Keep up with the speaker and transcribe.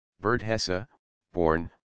Bert Hesse,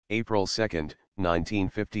 born April 2,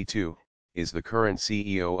 1952, is the current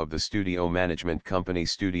CEO of the studio management company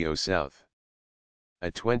Studio South.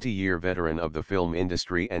 A 20-year veteran of the film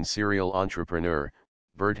industry and serial entrepreneur,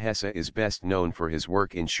 Bert Hesse is best known for his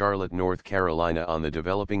work in Charlotte, North Carolina on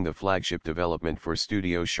developing the flagship development for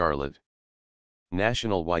Studio Charlotte.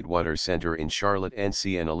 National Whitewater Center in Charlotte,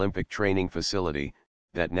 NC, an Olympic training facility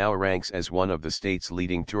that now ranks as one of the state's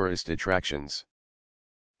leading tourist attractions.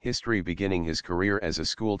 History: beginning his career as a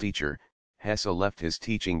school teacher, Hesse left his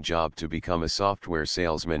teaching job to become a software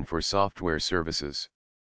salesman for software services.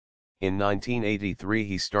 In 1983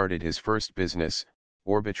 he started his first business,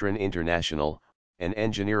 Orbitron International, an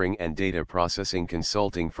engineering and data processing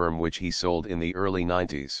consulting firm which he sold in the early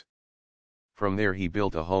 90s. From there he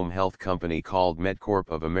built a home health company called MedCorp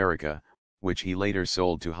of America, which he later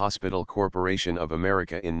sold to Hospital Corporation of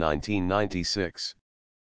America in 1996.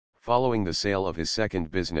 Following the sale of his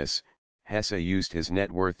second business, Hesse used his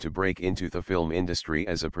net worth to break into the film industry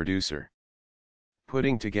as a producer.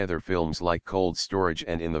 Putting together films like Cold Storage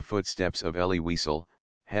and In the Footsteps of Elie Wiesel,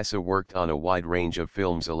 Hesse worked on a wide range of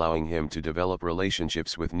films, allowing him to develop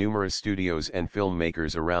relationships with numerous studios and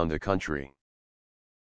filmmakers around the country.